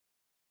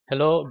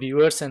Hello,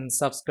 viewers and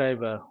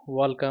subscriber.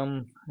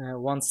 Welcome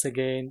once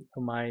again to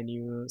my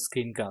new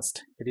screencast.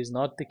 It is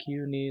not the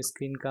Q&A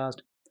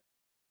screencast.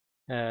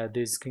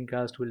 This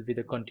screencast will be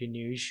the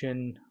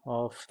continuation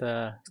of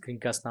the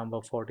screencast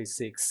number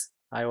 46.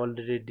 I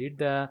already did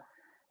the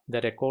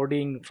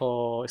recording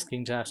for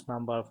screencast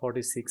number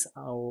 46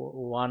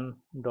 1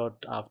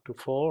 dot up to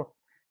 4,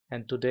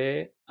 and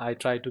today I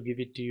try to give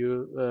it to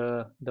you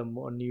the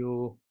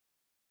new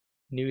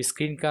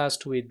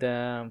screencast with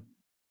the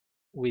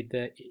with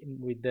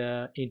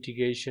the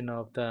integration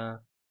of the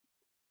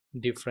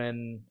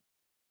different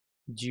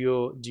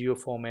geo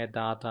format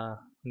data,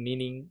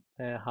 meaning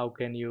how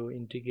can you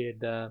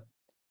integrate the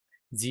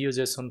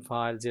JSON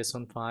file,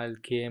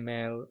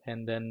 KML,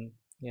 and then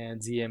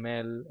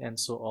GML, and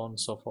so on and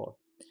so forth.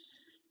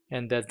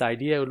 And that the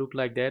idea will look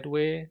like that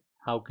way.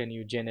 How can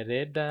you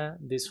generate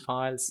these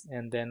files,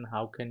 and then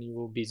how can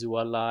you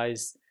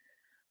visualize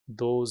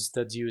the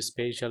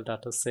geospatial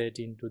data set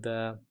into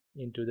the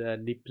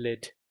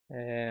Leaflet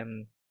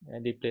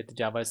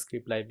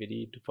JavaScript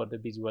library for the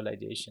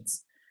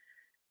visualizations.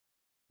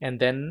 And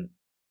then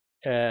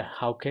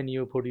how can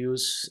you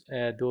produce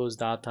those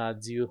data,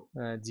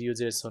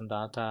 GeoJSON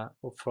data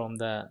from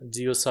the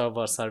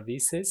GeoServer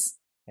services,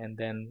 and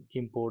then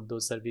import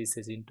those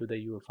services into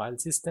your file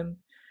system.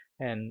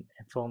 And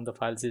from the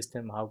file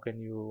system, how can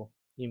you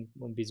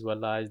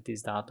visualize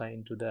this data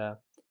into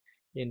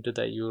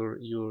your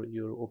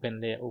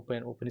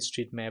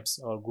OpenStreetMaps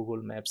or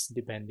Google Maps,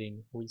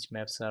 depending which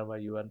map server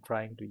you are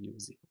trying to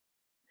use it.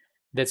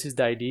 This is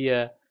the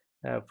idea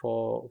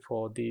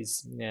for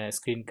this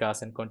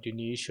screencast and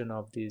continuation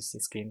of this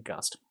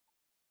screencast.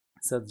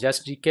 So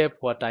just recap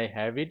what I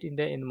have it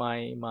in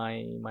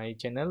my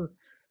channel.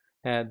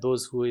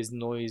 Those who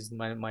know is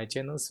my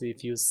channel. So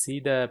if you see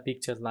the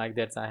pictures like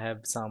that, I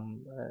have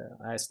some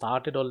I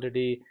started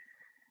already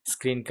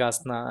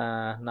screencast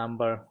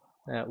number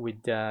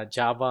with the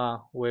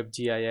Java Web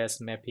GIS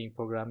mapping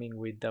programming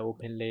with the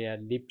OpenLayer,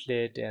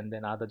 Leaflet, and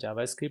then other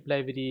JavaScript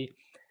library.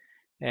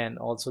 And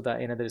also the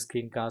another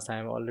screencast I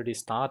have already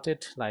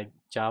started, like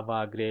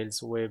Java,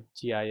 Grails, Web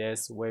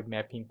GIS, web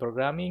mapping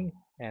programming.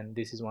 And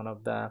this is one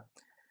of the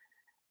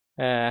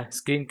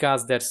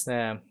screencast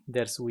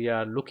that's we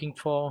are looking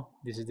for.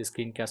 This is the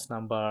screencast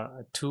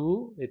number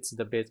 2. It's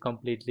the base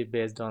completely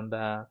based on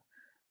the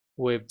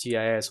web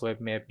GIS, web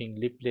mapping,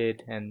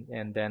 Leaflet,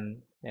 and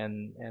then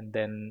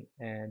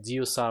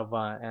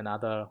GeoServer and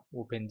other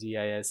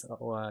OpenGIS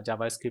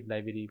JavaScript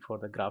library for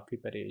the graph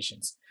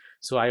preparations.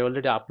 So I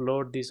already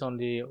upload this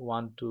only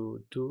one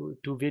to two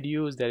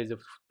videos. There is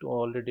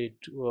already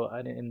two,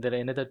 and there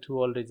another 2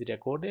 already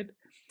recorded,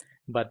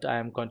 but I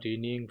am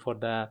continuing for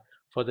the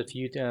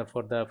future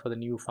for the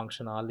new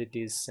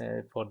functionalities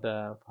for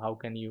the how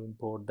can you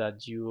import the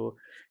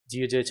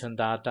GeoJSON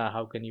data,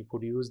 how can you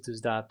produce this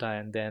data,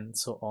 and then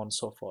so on and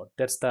so forth.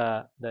 That's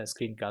the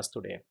screencast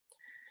today.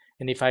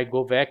 And if I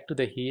go back to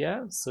the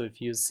here, so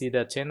if you see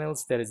the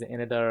channels, there is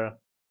another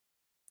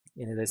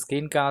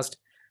screencast.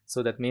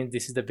 So that means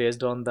this is the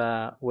based on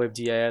the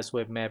WebGIS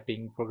web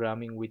mapping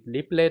programming with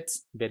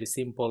Leaflets, very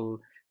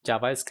simple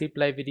JavaScript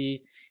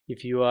library.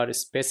 If you are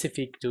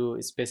specific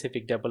to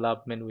specific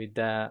development with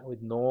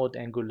Node,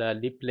 Angular,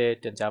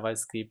 Leaflet,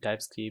 JavaScript,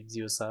 TypeScript,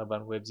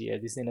 GeoServer,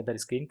 WebGIS, this is another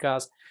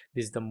screencast.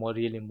 This is the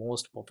really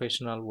most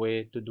professional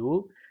way to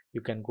do.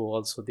 You can go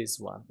also this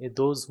one. If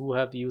those who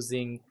have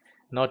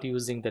not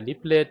using the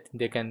Leaflet,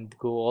 they can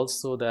go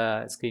also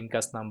the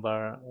screencast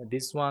number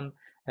this one,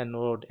 and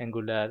Node,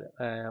 Angular,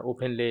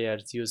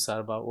 OpenLayer,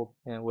 GeoServer,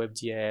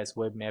 WebGIS,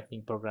 web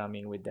mapping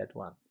programming with that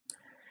one.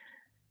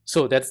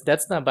 So that's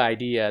the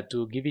idea,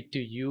 to give it to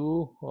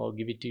you, or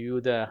give it to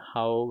you the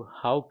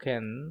how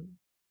can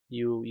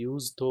you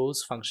use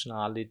those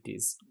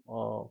functionalities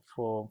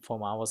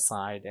from our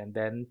side, and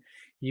then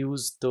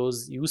use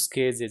those use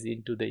cases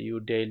into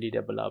your daily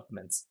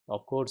developments.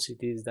 Of course,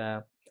 it is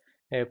a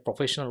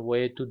professional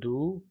way to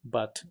do,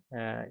 but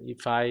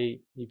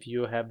if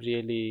you have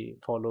really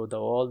followed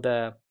all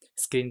the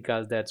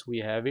screencasts that we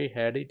have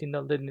had it in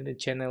all the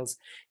channels,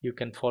 you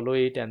can follow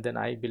it, and then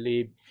I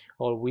believe,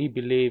 or we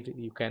believe,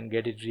 you can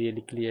get it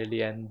really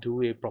clearly and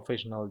do a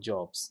professional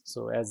jobs.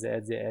 So as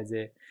a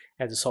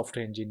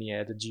software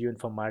engineer, as a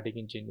geoinformatic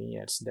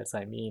engineers, that's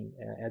as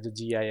a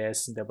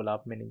GIS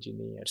development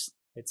engineers,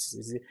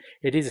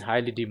 it is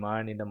highly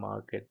demand in the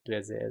market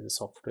as a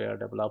software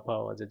developer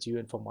or as a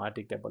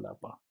geoinformatic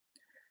developer.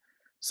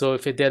 So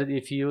if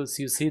you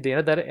see the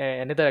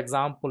another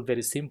example,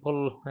 very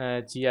simple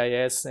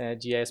GIS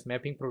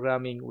mapping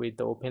programming with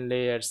the open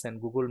layers and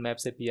Google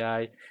Maps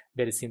API,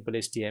 very simple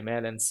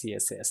HTML and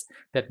CSS.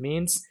 That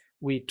means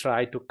we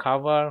try to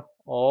cover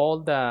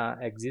all the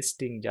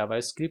existing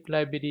JavaScript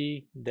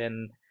library,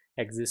 then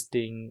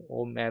existing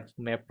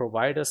map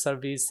provider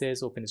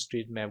services,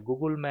 OpenStreetMap,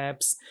 Google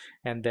Maps,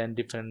 and then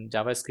different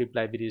JavaScript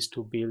libraries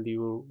to build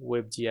your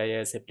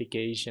WebGIS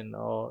application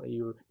or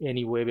your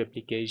any web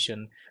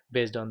application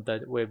based on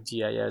the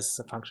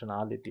WebGIS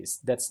functionalities.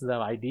 That's the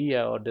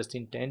idea, or just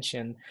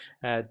intention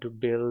to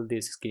build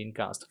this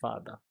screencast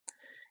further.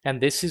 And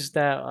this is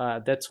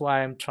the that's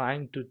why I'm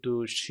trying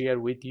to share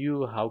with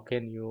you how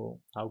can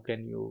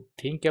you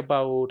think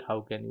about,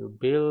 how can you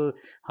build,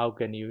 how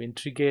can you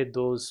integrate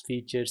those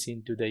features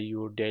into the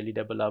your daily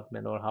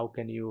development, or how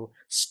can you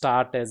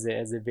start as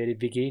a very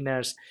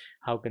beginners,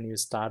 how can you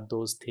start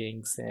those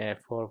things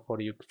for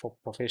you for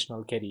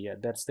professional career.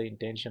 That's the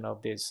intention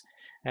of this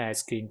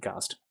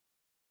screencast.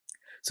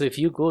 So if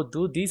you go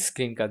do this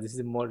screencast, this is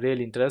a more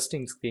really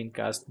interesting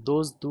screencast.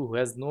 Those who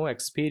has no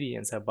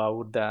experience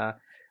about the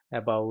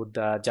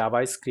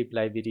JavaScript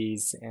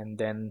libraries, and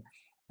then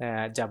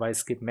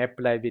JavaScript map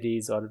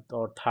libraries, or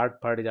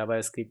third-party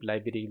JavaScript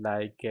library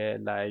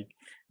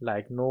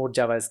like Node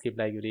JavaScript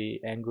library,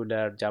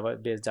 Angular Java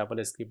based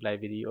JavaScript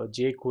library, or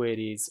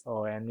jQueries,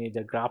 or any of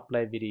the graph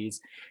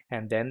libraries.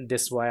 And then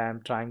that's why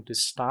I'm trying to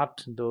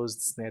start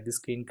those the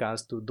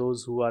screencast to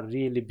those who are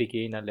really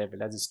beginner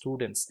level as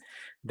students.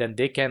 Then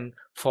they can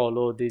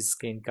follow this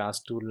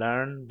screencast to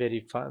learn very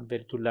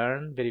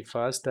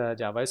fast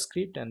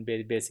JavaScript and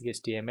very basic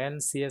HTML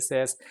and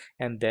CSS,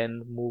 and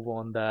then move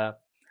on the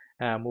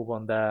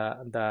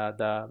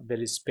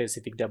very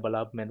specific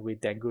development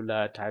with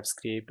Angular,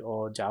 TypeScript,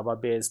 or Java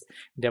based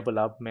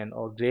development,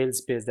 or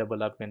Rails based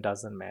development,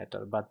 doesn't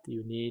matter, but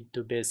you need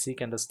to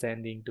basic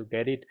understanding to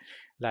get it,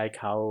 like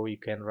how you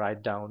can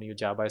write down your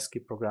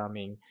JavaScript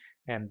programming,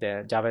 and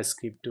the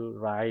JavaScript to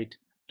write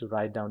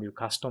down your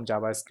custom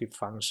JavaScript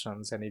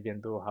functions, and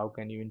even though how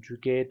can you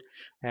integrate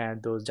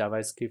and those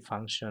JavaScript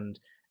functions,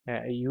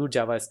 your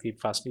JavaScript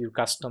first, your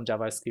custom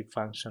JavaScript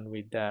function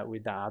with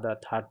the other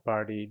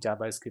third-party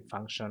JavaScript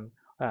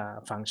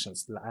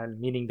functions,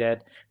 meaning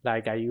that,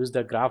 like, I use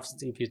the graphs.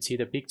 If you see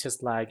the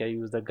pictures, like I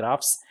use the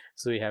graphs,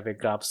 so you have a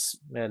graphs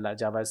like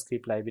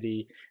JavaScript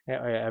library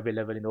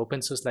available in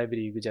open source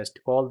library. You just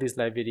call this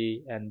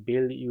library and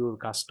build your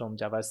custom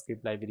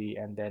JavaScript library,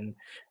 and then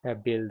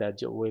build the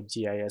web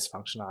GIS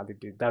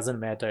functionality. It doesn't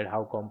matter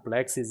how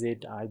complex is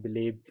it. I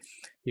believe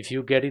if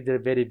you get it at the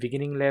very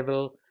beginning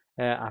level,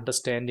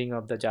 understanding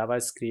of the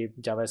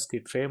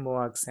JavaScript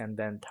frameworks, and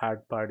then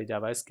third-party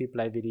JavaScript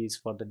libraries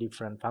for the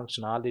different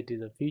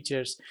functionalities or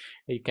features,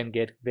 you can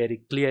get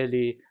very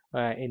clearly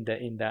in the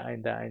any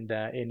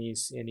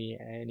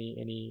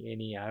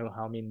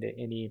how I mean the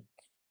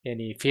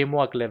any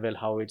framework level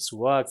how it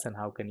works, and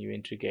how can you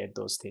integrate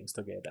those things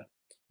together.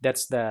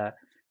 That's the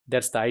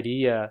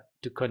idea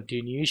to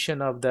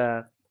continuation of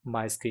the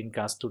my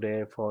screencast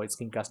today for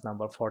screencast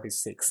number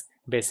 46.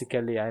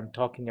 Basically, I'm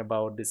talking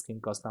about the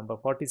screencast number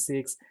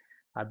 46.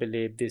 I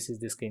believe this is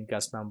the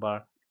screencast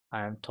number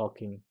I am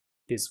talking,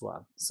 this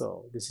one.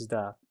 So this is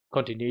the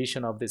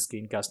continuation of the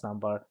screencast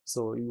number.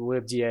 So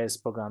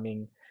WebGIS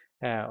programming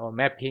or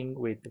mapping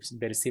with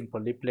very simple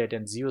Leaflet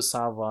and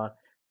GeoServer,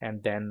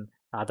 and then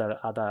other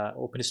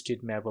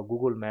OpenStreetMap or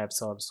Google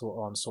Maps, or so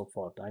on and so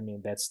forth. I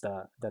mean, that's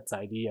the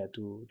idea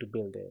to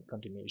build a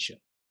continuation.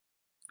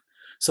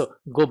 So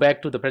go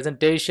back to the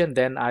presentation,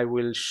 then I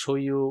will show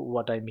you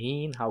what I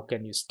mean, how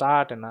can you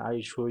start, and I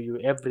show you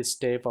every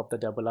step of the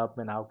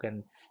development, how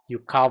can you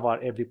cover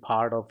every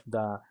part of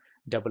the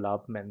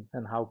development,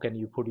 and how can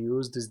you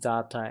produce this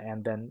data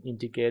and then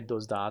integrate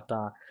those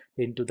data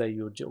into the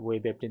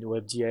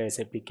WebGIS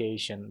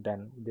application.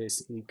 Then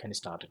this you can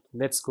start it.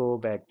 Let's go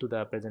back to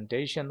the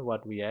presentation,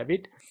 what we have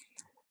it.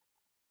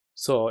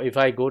 So if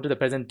I go to the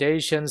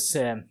presentations,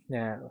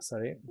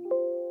 sorry,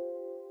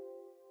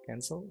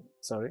 cancel,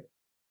 sorry.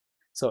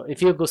 So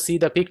if you go see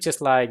the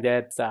pictures like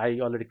that, I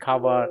already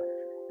cover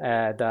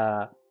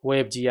the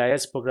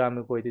WebGIS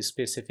programming with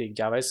specific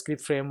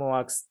JavaScript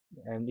frameworks.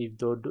 And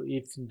if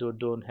you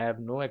don't have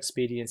no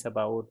experience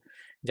about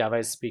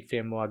JavaScript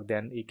framework,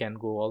 then you can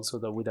go also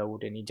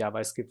without any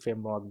JavaScript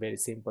framework, very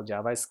simple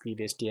JavaScript,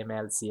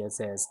 HTML,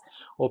 CSS,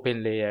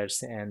 open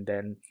layers, and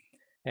then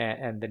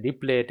and the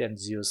Leaflet and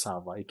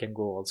GeoServer. You can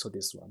go also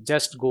this one.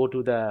 Just go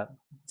to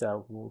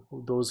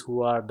those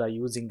who are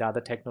using the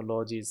other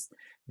technologies.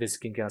 This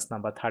screencast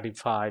number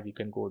 35. You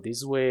can go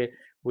this way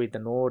with the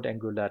Node,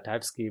 Angular,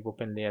 TypeScript,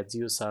 OpenLayer,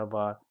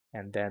 GeoServer,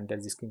 and then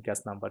there's this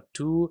screencast number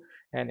 2,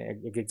 and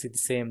exactly the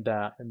same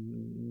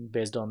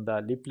based on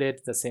the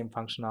Leaflet, the same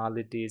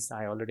functionalities.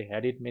 I already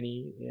had it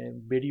many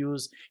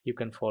videos. You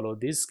can follow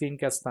this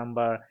screencast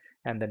number,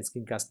 and then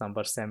screencast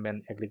number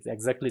 7,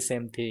 exactly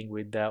same thing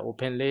with the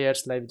open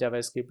layers like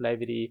JavaScript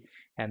library,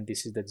 and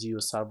this is the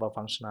GeoServer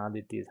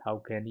functionalities. How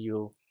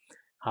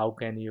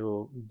can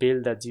you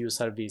build the geo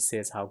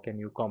services, how can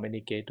you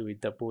communicate with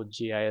the both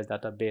GIS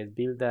database,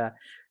 build the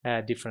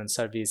different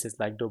services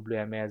like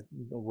WMS,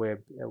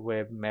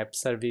 web map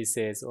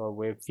services, or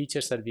web feature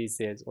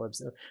services, or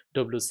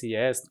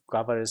WCS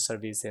coverage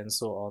service, and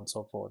so on and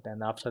so forth.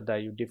 And after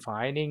that, you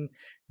defining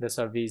the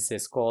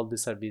services, call the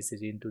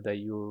services into the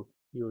your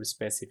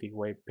specific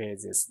web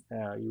pages,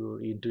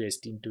 into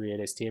your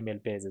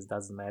HTML pages.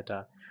 Doesn't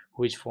matter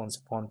which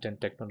font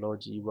and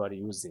technology you are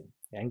using,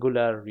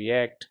 Angular,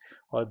 React,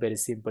 or very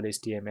simple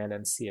HTML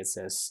and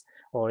CSS,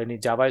 or any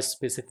Java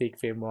specific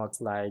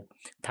frameworks like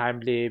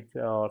Timelib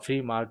or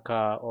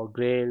FreeMarker or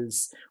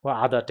Grails, or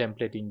other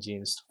template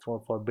engines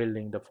for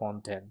building the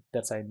front end.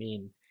 That's I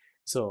mean.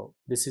 So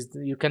this is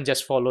you can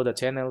just follow the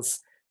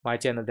channels. My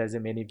channel, there's a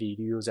many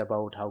videos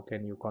about how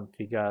can you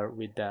configure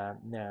with the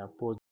post